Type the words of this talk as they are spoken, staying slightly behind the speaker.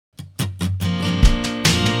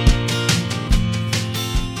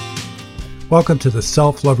Welcome to the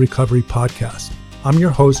Self-Love Recovery Podcast. I'm your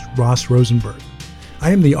host, Ross Rosenberg.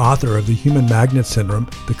 I am the author of The Human Magnet Syndrome,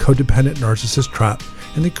 The Codependent Narcissist Trap,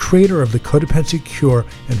 and the creator of the Codependency Cure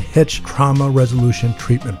and Hitch Trauma Resolution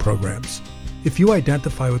Treatment Programs. If you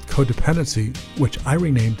identify with codependency, which I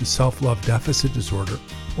renamed to self-love deficit disorder,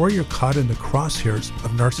 or you're caught in the crosshairs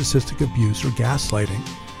of narcissistic abuse or gaslighting,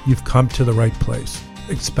 you've come to the right place.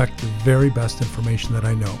 Expect the very best information that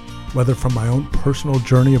I know, whether from my own personal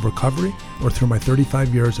journey of recovery or through my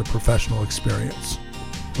 35 years of professional experience.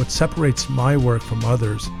 What separates my work from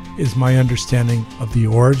others is my understanding of the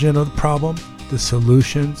origin of the problem, the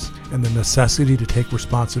solutions, and the necessity to take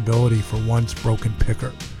responsibility for one's broken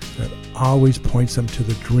picker that always points them to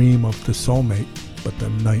the dream of the soulmate, but the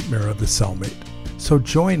nightmare of the cellmate. So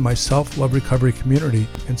join my self-love recovery community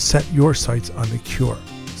and set your sights on the cure,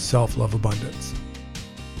 self-love abundance.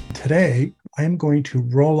 Today, I am going to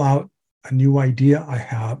roll out a new idea I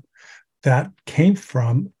have that came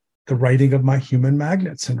from the writing of my Human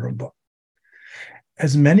Magnet Syndrome book.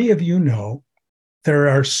 As many of you know, there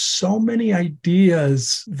are so many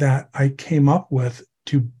ideas that I came up with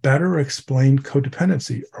to better explain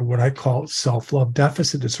codependency, or what I call self-love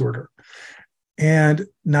deficit disorder. And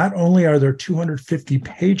not only are there 250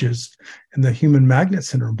 pages in the Human Magnet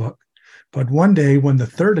Syndrome book, but one day when the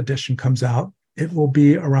third edition comes out, it will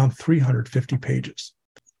be around 350 pages.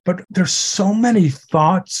 But there's so many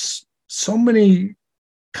thoughts, so many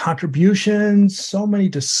contributions, so many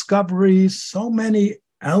discoveries, so many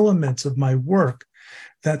elements of my work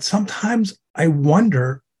that sometimes I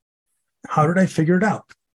wonder, how did I figure it out?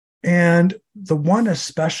 And the one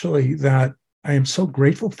especially that I am so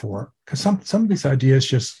grateful for, because some of these ideas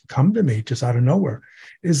just come to me just out of nowhere,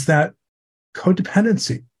 is that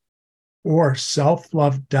codependency or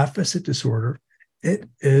self-love deficit disorder, it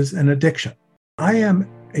is an addiction. I am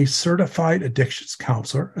a certified addictions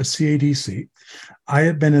counselor, a CADC. I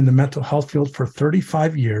have been in the mental health field for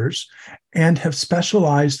 35 years and have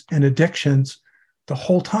specialized in addictions the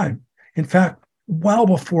whole time. In fact, well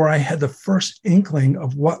before I had the first inkling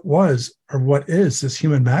of what was or what is this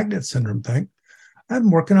human magnet syndrome thing, I've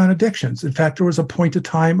been working on addictions. In fact, there was a point of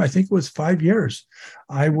time, I think it was 5 years,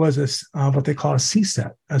 I was what they call a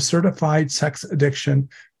CSET, a certified sex addiction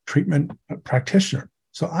treatment practitioner.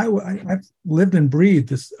 So I've lived and breathed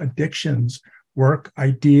this addictions work,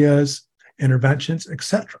 ideas, interventions,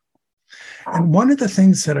 etc. And one of the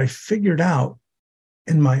things that I figured out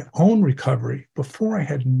in my own recovery before I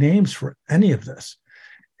had names for any of this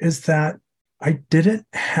is that I didn't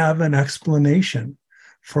have an explanation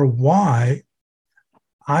for why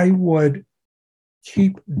I would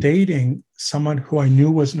keep dating someone who I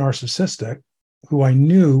knew was narcissistic, who I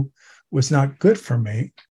knew was not good for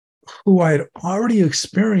me, who I had already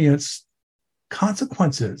experienced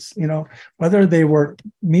consequences, whether they were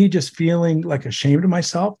me just feeling like ashamed of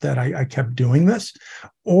myself that I kept doing this,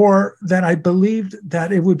 or that I believed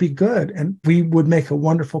that it would be good and we would make a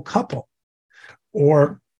wonderful couple,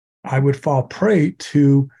 or I would fall prey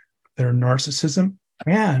to their narcissism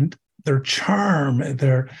and their charm,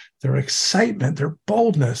 their excitement, their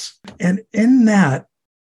boldness. And in that,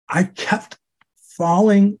 I kept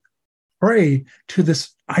falling prey to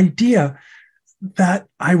this idea that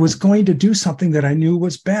I was going to do something that I knew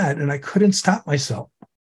was bad and I couldn't stop myself.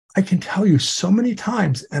 I can tell you so many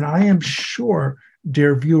times, and I am sure,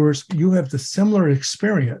 dear viewers, you have the similar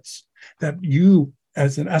experience that you,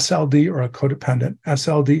 as an SLD or a codependent,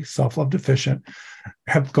 SLD, self-love deficient,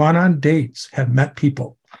 have gone on dates, have met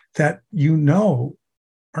people that you know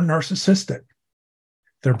are narcissistic.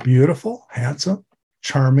 They're beautiful, handsome,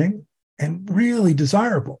 charming, and really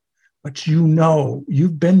desirable. But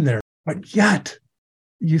you've been there. But yet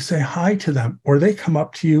you say hi to them, or they come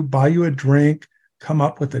up to you, buy you a drink, come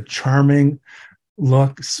up with a charming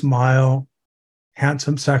look, smile,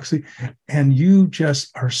 handsome, sexy, and you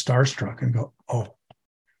just are starstruck and go, oh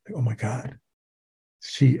my God,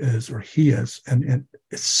 she is or he is. And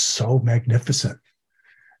it's so magnificent.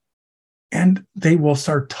 And they will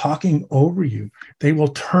start talking over you. They will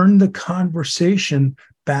turn the conversation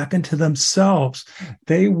back into themselves.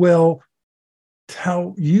 They will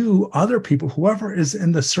tell you, other people, whoever is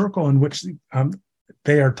in the circle in which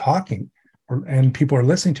they are talking and people are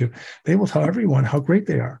listening to, they will tell everyone how great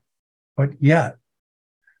they are. But yet,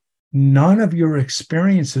 none of your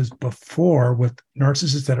experiences before with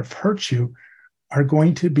narcissists that have hurt you are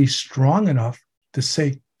going to be strong enough to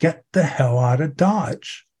say, get the hell out of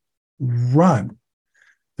Dodge. Run.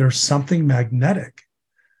 There's something magnetic.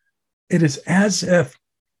 It is as if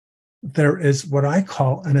there is what I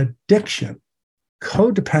call an addiction.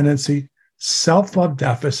 Codependency, self-love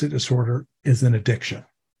deficit disorder is an addiction.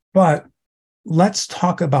 But let's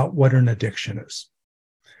talk about what an addiction is.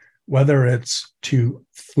 Whether it's to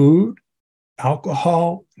food,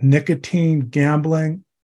 alcohol, nicotine, gambling,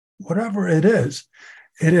 whatever it is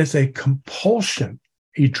a compulsion,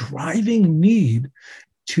 a driving need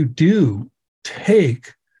to do,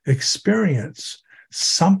 take, experience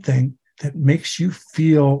something that makes you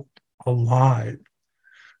feel alive,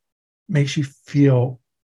 makes you feel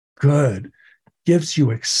good, gives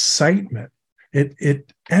you excitement.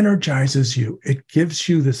 It energizes you. It gives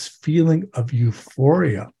you this feeling of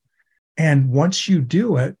euphoria. And once you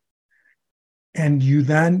do it, and you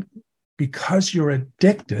then, because you're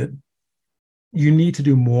addicted, you need to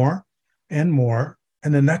do more and more.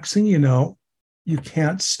 And the next thing you know, you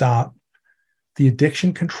can't stop. The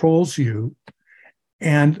addiction controls you.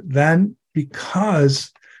 And then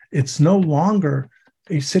because it's no longer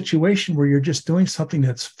a situation where you're just doing something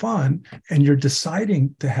that's fun and you're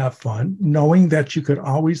deciding to have fun, knowing that you could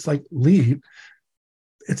always leave,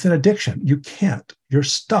 it's an addiction. You can't. You're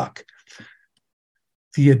stuck.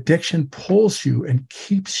 The addiction pulls you and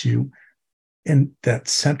keeps you in that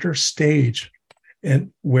center stage,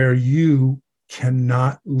 and where you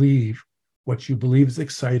cannot leave what you believe is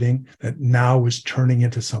exciting that now is turning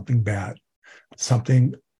into something bad,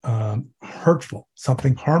 something hurtful,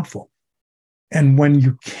 something harmful. And when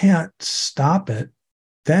you can't stop it,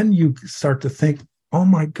 then you start to think, oh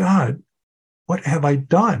my God, what have I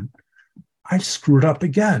done? I screwed up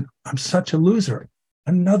again. I'm such a loser,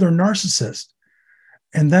 another narcissist.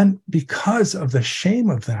 And then because of the shame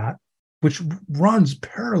of that, which runs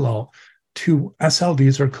parallel to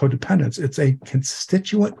SLDs or codependence, it's a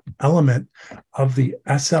constituent element of the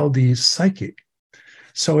SLD's psyche.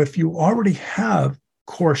 So if you already have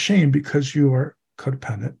core shame because you are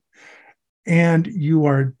codependent and you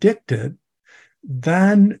are addicted,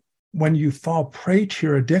 then when you fall prey to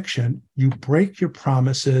your addiction, you break your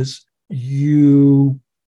promises, you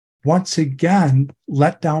once again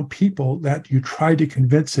let down people that you try to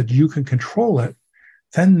convince that you can control it,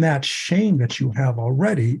 then that shame that you have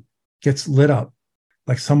already gets lit up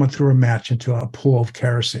like someone threw a match into a pool of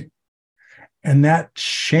kerosene. And that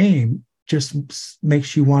shame just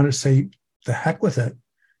makes you want to say, the heck with it,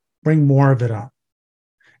 bring more of it on.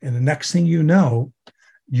 And the next thing you know,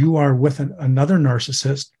 you are with another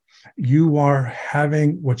narcissist. You are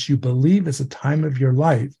having what you believe is a time of your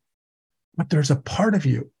life, but there's a part of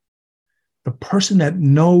you, the person that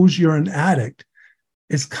knows you're an addict,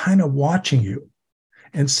 is kind of watching you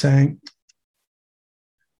and saying,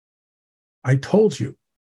 I told you,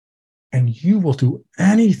 and you will do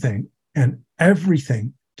anything and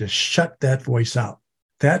everything to shut that voice out.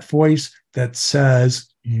 That voice that says,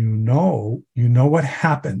 you know what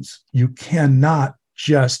happens. You cannot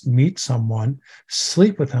just meet someone,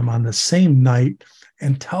 sleep with them on the same night,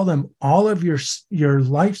 and tell them all of your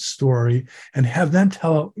life story and have them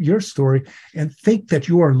tell your story and think that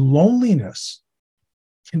your loneliness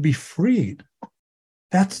can be freed.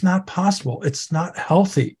 That's not possible. It's not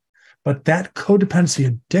healthy. But that codependency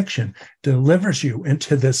addiction delivers you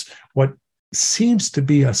into this, what seems to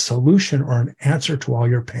be a solution or an answer to all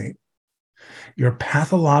your pain. Your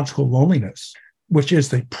pathological loneliness, which is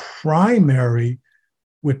the primary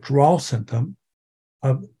withdrawal symptom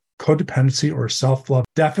of codependency or self-love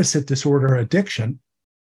deficit disorder addiction,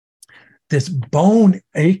 this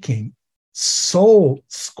bone-aching,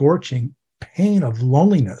 soul-scorching pain of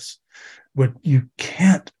loneliness, what you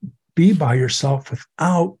can't be by yourself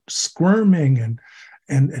without squirming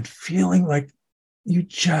and feeling like you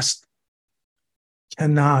just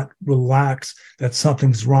cannot relax, that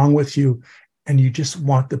something's wrong with you, and you just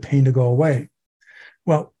want the pain to go away.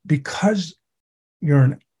 Well, because you're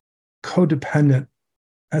a codependent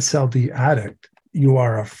SLD addict, you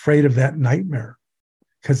are afraid of that nightmare,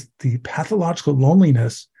 because the pathological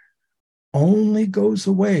loneliness only goes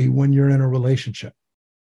away when you're in a relationship.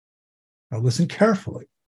 Now listen carefully.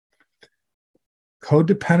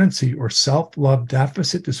 Codependency or self-love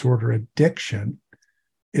deficit disorder addiction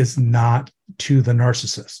is not to the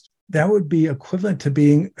narcissist. That would be equivalent to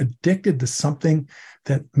being addicted to something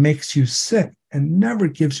that makes you sick and never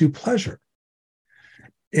gives you pleasure.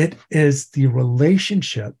 It is the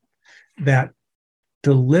relationship that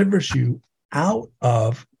delivers you out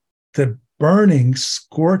of the burning,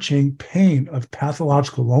 scorching pain of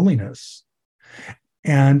pathological loneliness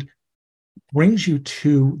and brings you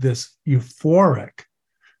to this euphoric,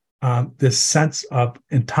 this sense of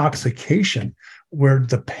intoxication where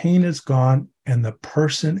the pain is gone and the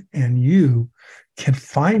person and you can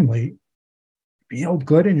finally feel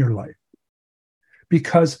good in your life.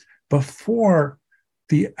 Because before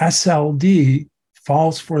the SLD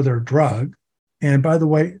falls for their drug, And by the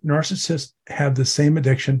way, narcissists have the same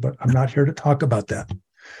addiction, but I'm not here to talk about that.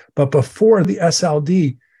 But before the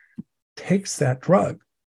SLD takes that drug,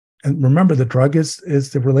 and remember, the drug is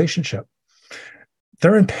the relationship,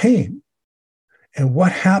 they're in pain. And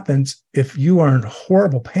what happens if you are in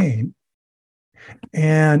horrible pain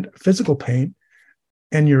and physical pain,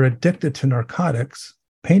 and you're addicted to narcotics,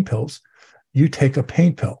 pain pills, you take a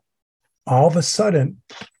pain pill. All of a sudden,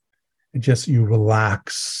 you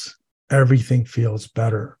relax. Everything feels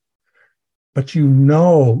better. But you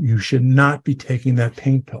know you should not be taking that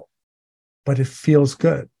pain pill, but it feels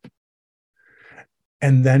good.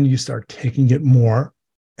 And then you start taking it more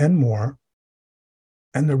and more.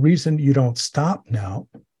 And the reason you don't stop now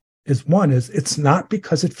is it's not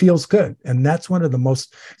because it feels good. And that's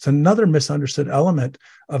it's another misunderstood element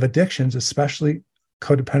of addictions, especially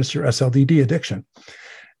codependency or SLDD addiction.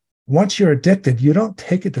 Once you're addicted, you don't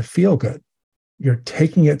take it to feel good. You're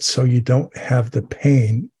taking it so you don't have the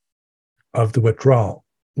pain of the withdrawal,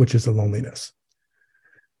 which is the loneliness.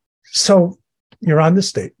 So you're on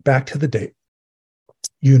this date, back to the date.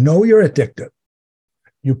 You know you're addicted.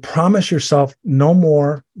 You promise yourself, no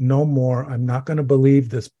more. I'm not going to believe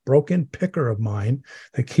this broken picker of mine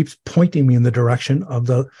that keeps pointing me in the direction of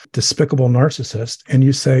the despicable narcissist. And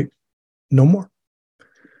you say, no more.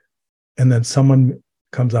 And then someone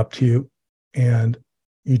comes up to you and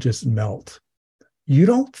you just melt. You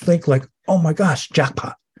don't think like, oh my gosh,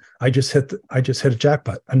 jackpot. I just hit a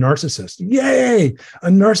jackpot, a narcissist. Yay, a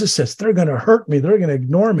narcissist. They're going to hurt me. They're going to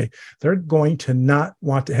ignore me. They're going to not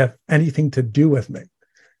want to have anything to do with me.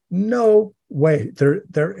 No way.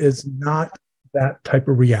 There is not that type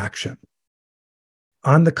of reaction.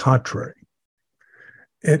 On the contrary,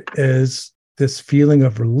 it is this feeling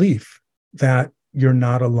of relief that you're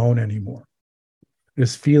not alone anymore.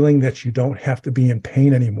 This feeling that you don't have to be in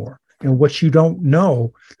pain anymore. And what you don't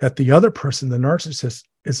know, that the other person, the narcissist,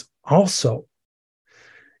 is also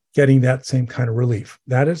getting that same kind of relief.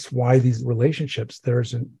 That is why these relationships,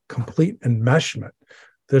 there's a complete enmeshment.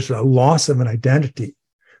 There's a loss of an identity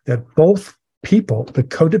that both people, the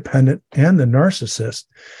codependent and the narcissist,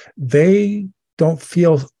 they don't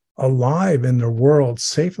feel alive in their world,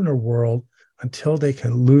 safe in their world, until they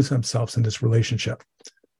can lose themselves in this relationship.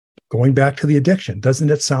 Going back to the addiction, doesn't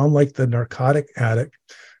it sound like the narcotic addict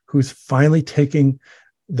who's finally taking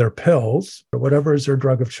their pills or whatever is their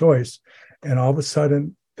drug of choice, and all of a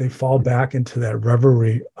sudden they fall back into that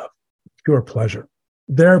reverie of pure pleasure?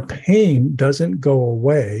 Their pain doesn't go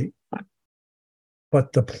away,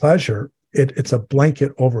 but the pleasure, it's a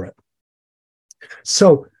blanket over it.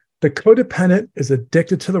 So the codependent is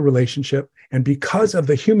addicted to the relationship, and because of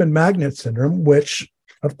the human magnet syndrome, which,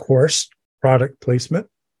 of course, product placement,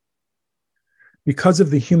 because of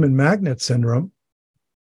the human magnet syndrome,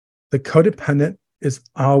 the codependent is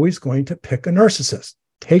always going to pick a narcissist.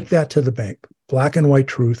 Take that to the bank, black and white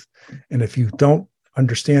truth. And if you don't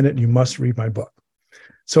understand it, you must read my book.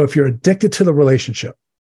 So if you're addicted to the relationship,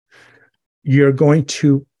 you're going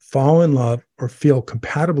to fall in love or feel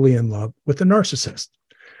compatibly in love with the narcissist.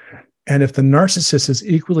 And if the narcissist is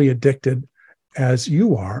equally addicted as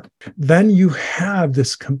you are, then you have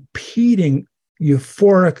this competing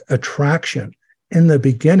euphoric attraction in the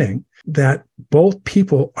beginning that both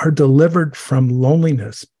people are delivered from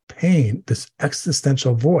loneliness, pain, this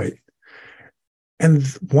existential void. And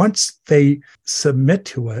once they submit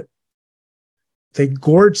to it, they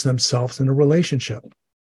gorge themselves in a relationship.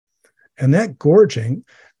 And that gorging,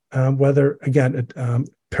 whether, again,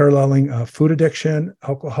 paralleling food addiction,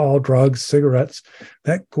 alcohol, drugs, cigarettes,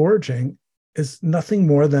 that gorging is nothing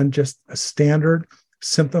more than just a standard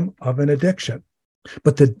symptom of an addiction.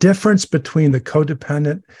 But the difference between the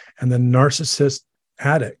codependent and the narcissist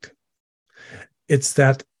addict, it's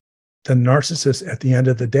that the narcissist at the end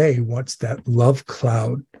of the day, once that love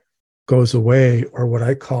cloud goes away, or what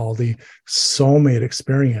I call the soulmate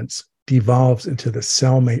experience devolves into the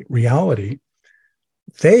cellmate reality,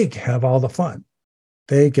 they have all the fun.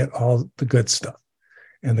 They get all the good stuff.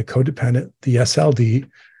 And the codependent, the SLD,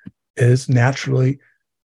 is naturally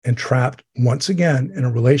entrapped once again in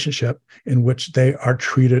a relationship in which they are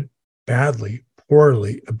treated badly,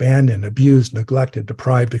 poorly, abandoned, abused, neglected,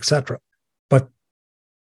 deprived, etc. But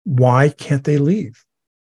why can't they leave?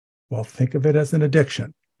 Well, think of it as an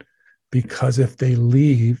addiction, because if they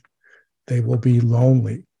leave, they will be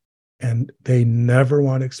lonely and they never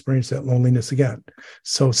want to experience that loneliness again.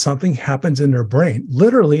 So something happens in their brain,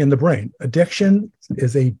 literally in the brain. Addiction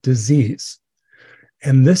is a disease.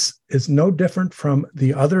 And this is no different from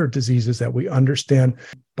the other diseases that we understand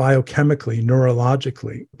biochemically,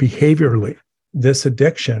 neurologically, behaviorally. This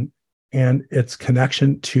addiction and its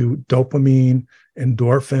connection to dopamine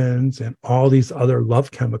endorphins and all these other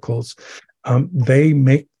love chemicals, they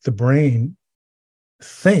make the brain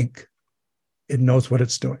think it knows what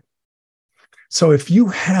it's doing. So if you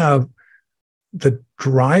have the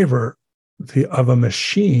driver of a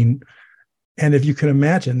machine, and if you can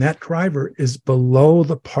imagine, that driver is below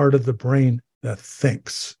the part of the brain that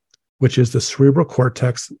thinks, which is the cerebral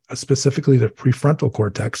cortex, specifically the prefrontal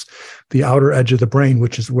cortex, the outer edge of the brain,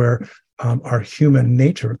 which is where our human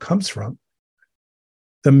nature comes from.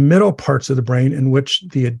 The middle parts of the brain, in which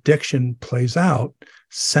the addiction plays out,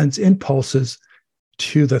 sends impulses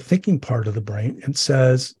to the thinking part of the brain and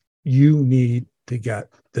says, you need to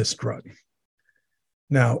get this drug.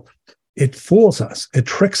 Now, it fools us. It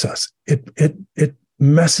tricks us. It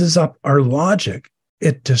messes up our logic.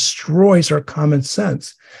 It destroys our common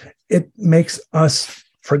sense. It makes us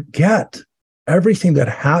forget everything that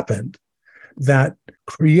happened that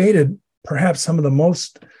created perhaps some of the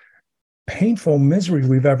most painful misery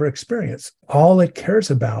we've ever experienced. All it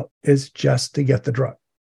cares about is just to get the drug.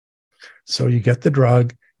 So you get the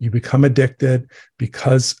drug, you become addicted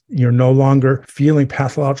because you're no longer feeling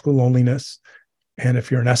pathological loneliness. And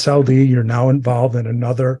if you're an SLD, you're now involved in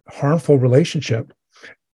another harmful relationship.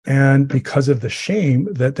 And because of the shame,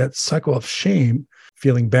 that cycle of shame,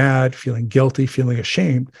 feeling bad, feeling guilty, feeling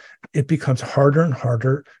ashamed, it becomes harder and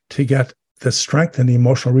harder to get the strength and the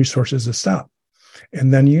emotional resources to stop.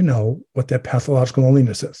 And then you know what that pathological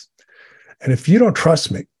loneliness is. And if you don't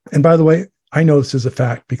trust me, and by the way, I know this is a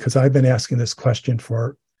fact because I've been asking this question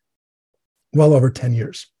for well over 10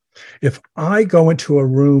 years. If I go into a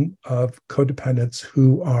room of codependents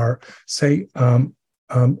who are, say, have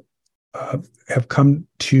come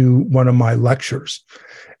to one of my lectures,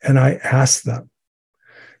 and I ask them,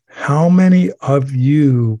 how many of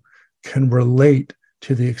you can relate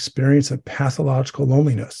to the experience of pathological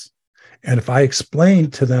loneliness? And if I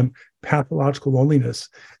explain to them pathological loneliness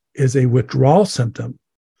is a withdrawal symptom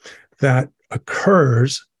that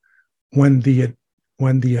occurs when the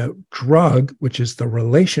drug, which is the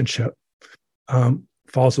relationship,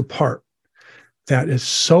 falls apart, that is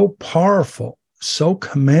so powerful, so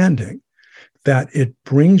commanding, that it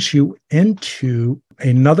brings you into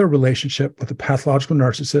another relationship with a pathological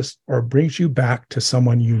narcissist, or brings you back to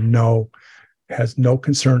someone you know has no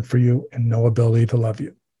concern for you and no ability to love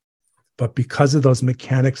you. But because of those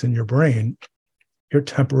mechanics in your brain, you're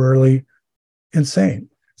temporarily insane.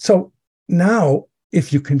 So now,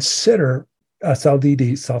 if you consider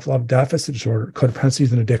SLDD, self-love deficit disorder, codependency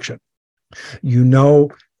is an addiction, you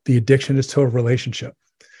know the addiction is to a relationship.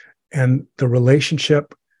 And the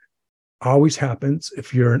relationship always happens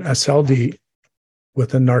if you're an SLD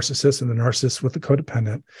with a narcissist and the narcissist with the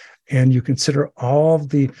codependent, and you consider all of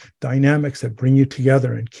the dynamics that bring you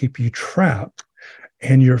together and keep you trapped,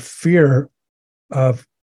 and your fear of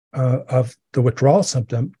the withdrawal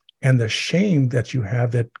symptom and the shame that you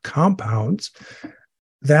have that compounds,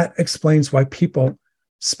 that explains why people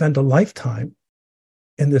spend a lifetime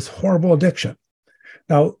in this horrible addiction.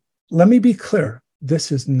 Now, let me be clear.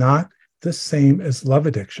 This is not the same as love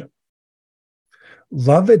addiction.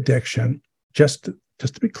 Love addiction, just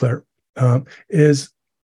to be clear, is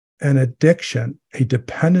an addiction, a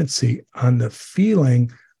dependency on the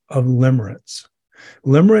feeling of limerence.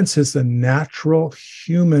 Limerence is the natural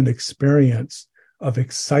human experience of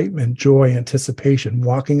excitement, joy, anticipation,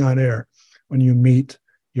 walking on air when you meet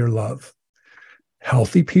your love.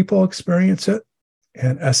 Healthy people experience it,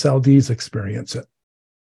 and SLDs experience it.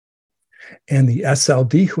 And the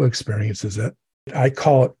SLD who experiences it, I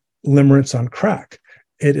call it limerence on crack.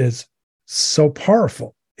 It is so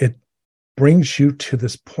powerful. It brings you to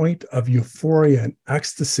this point of euphoria and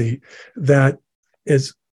ecstasy that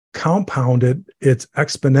is compounded, it's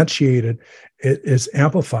exponentiated, it is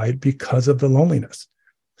amplified because of the loneliness.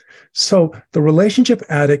 So the relationship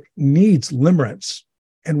addict needs limerence.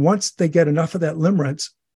 And once they get enough of that limerence,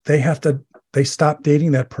 they stop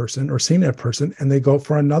dating that person or seeing that person, and they go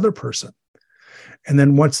for another person. And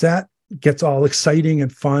then once that gets all exciting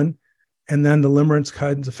and fun, and then the limerence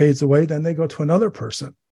kind of fades away, then they go to another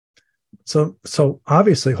person. So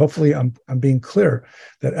obviously, hopefully I'm being clear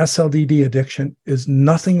that SLDD addiction is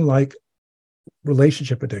nothing like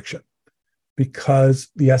relationship addiction, because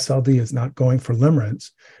the SLD is not going for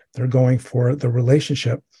limerence. They're going for the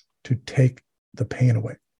relationship to take the pain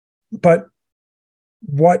away. But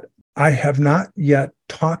what I have not yet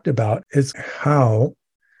talked about is how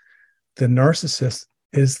the narcissist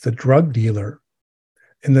is the drug dealer.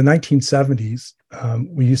 In the 1970s,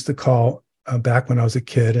 we used to call, back when I was a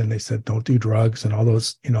kid, and they said, don't do drugs and all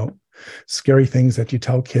those, scary things that you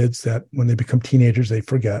tell kids that when they become teenagers, they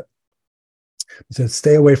forget. It said,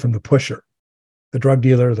 stay away from the pusher. the drug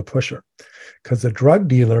dealer or the pusher. Because the drug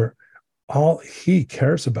dealer, all she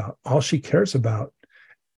cares about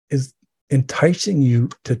is enticing you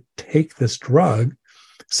to take this drug.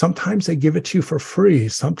 Sometimes they give it to you for free.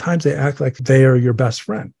 Sometimes they act like they are your best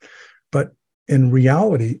friend. But in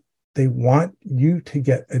reality, they want you to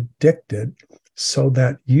get addicted so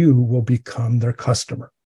that you will become their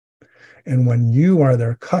customer. And when you are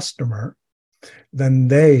their customer, then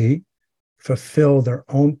they fulfill their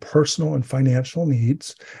own personal and financial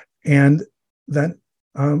needs. And then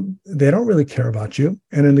they don't really care about you.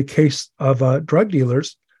 And in the case of drug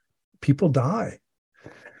dealers, people die.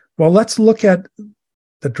 Well, let's look at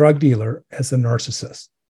the drug dealer as a narcissist.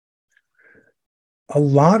 A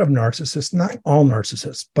lot of narcissists, not all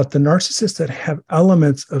narcissists, but the narcissists that have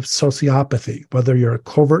elements of sociopathy, whether you're a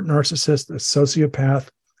covert narcissist, a sociopath,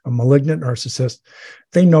 a malignant narcissist,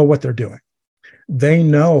 they know what they're doing. They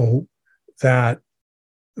know that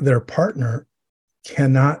their partner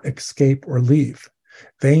cannot escape or leave.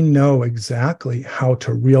 They know exactly how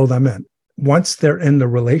to reel them in. Once they're in the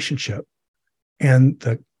relationship and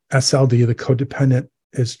the SLD, the codependent,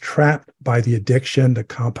 is trapped by the addiction, the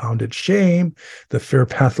compounded shame, the fear of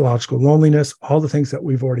pathological loneliness, all the things that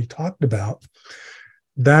we've already talked about,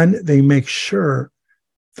 then they make sure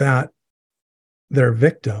that their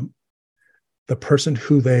victim, the person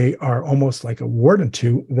who they are almost like a warden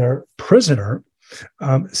to, their prisoner,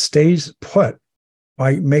 stays put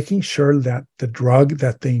by making sure that the drug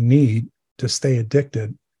that they need to stay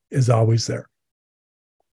addicted is always there.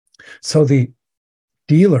 So the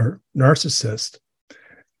dealer, narcissist,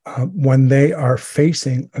 when they are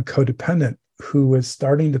facing a codependent who is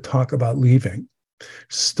starting to talk about leaving,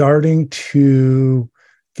 starting to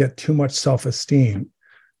get too much self-esteem,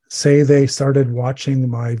 say they started watching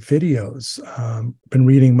my videos, been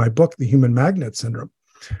reading my book, The Human Magnet Syndrome,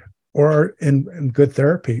 or in good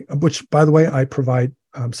therapy, which, by the way, I provide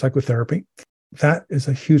psychotherapy, that is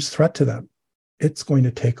a huge threat to them. It's going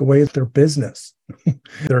to take away their business.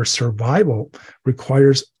 Their survival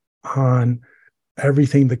requires on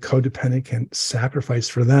everything the codependent can sacrifice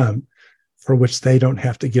for them, for which they don't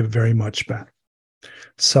have to give very much back.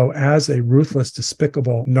 So as a ruthless,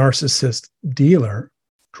 despicable narcissist dealer,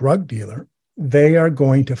 drug dealer, they are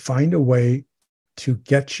going to find a way to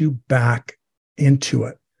get you back into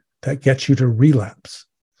it, that gets you to relapse,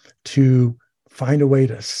 to find a way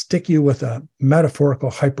to stick you with a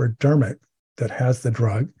metaphorical hypodermic that has the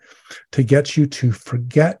drug, to get you to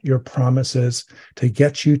forget your promises, to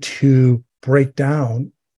get you to break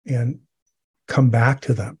down and come back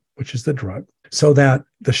to them, which is the drug, so that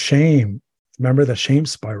the shame, remember the shame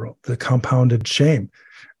spiral, the compounded shame,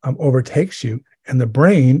 overtakes you, and the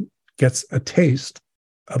brain gets a taste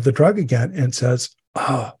of the drug again and says,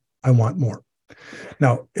 I want more.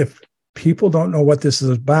 Now, if people don't know what this is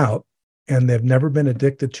about and they've never been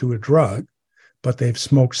addicted to a drug, but they've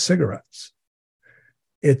smoked cigarettes,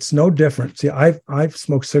 it's no different. See, I've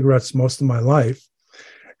smoked cigarettes most of my life,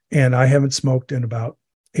 and I haven't smoked in about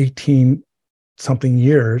 18 something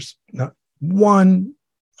years, not one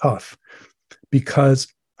puff, because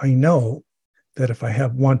I know that if I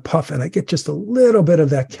have one puff and I get just a little bit of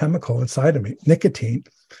that chemical inside of me, nicotine,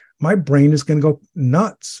 my brain is going to go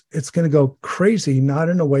nuts. It's going to go crazy, not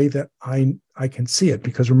in a way that I can see it,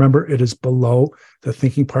 because remember, it is below the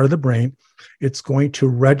thinking part of the brain. It's going to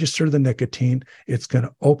register the nicotine. It's going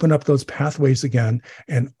to open up those pathways again,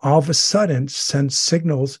 and all of a sudden send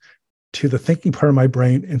signals to the thinking part of my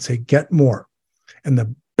brain and say, get more. And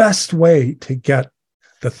the best way to get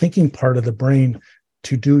the thinking part of the brain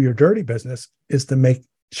to do your dirty business is to make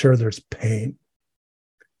sure there's pain.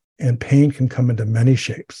 And pain can come into many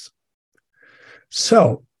shapes.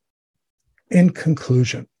 So, in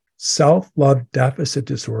conclusion, self-love deficit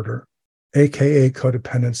disorder, aka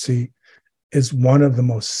codependency, is one of the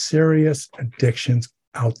most serious addictions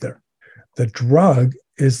out there. The drug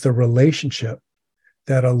is the relationship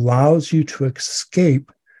that allows you to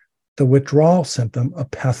escape the withdrawal symptom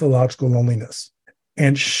of pathological loneliness.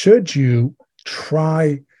 And should you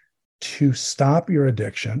try to stop your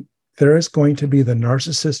addiction, there is going to be the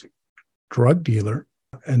narcissist drug dealer,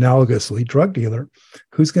 analogously drug dealer,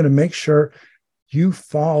 who's going to make sure you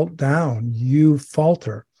fall down, you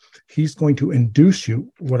falter. He's going to induce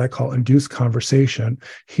you, what I call induced conversation.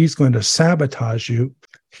 He's going to sabotage you.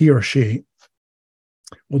 He or she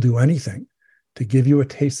will do anything to give you a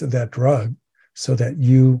taste of that drug so that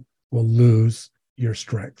you will lose your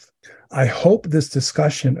strength. I hope this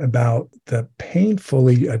discussion about the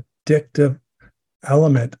painfully addictive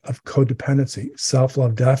element of codependency,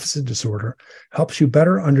 self-love deficit disorder, helps you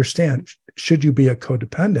better understand, should you be a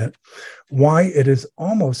codependent, why it is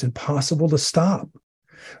almost impossible to stop,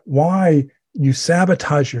 why you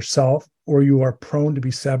sabotage yourself or you are prone to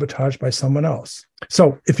be sabotaged by someone else.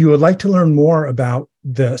 So if you would like to learn more about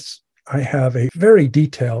this, I have a very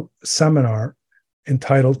detailed seminar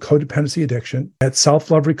entitled Codependency Addiction at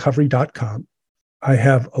selfloverecovery.com. I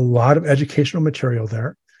have a lot of educational material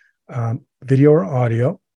there, video or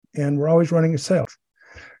audio, and we're always running a sale.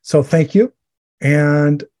 So thank you.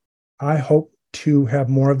 And I hope to have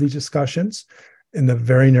more of these discussions in the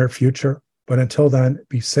very near future. But until then,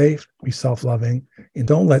 be safe, be self-loving, and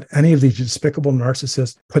don't let any of these despicable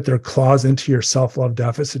narcissists put their claws into your self-love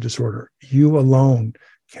deficit disorder. You alone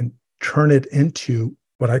can turn it into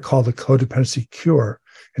what I call the codependency cure,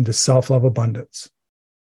 into self-love abundance.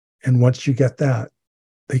 And once you get that,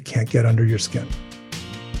 they can't get under your skin.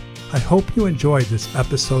 I hope you enjoyed this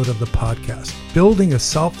episode of the podcast. Building a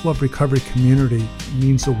self-love recovery community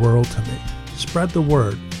means the world to me. Spread the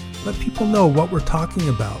word. Let people know what we're talking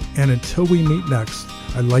about. And until we meet next,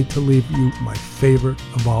 I'd like to leave you my favorite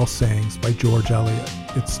of all sayings by George Eliot.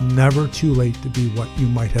 It's never too late to be what you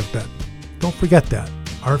might have been. Don't forget that.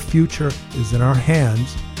 Our future is in our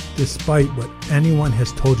hands, despite what anyone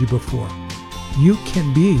has told you before. You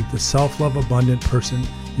can be the self-love abundant person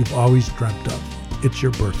you've always dreamt of. It's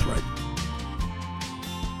your birthright.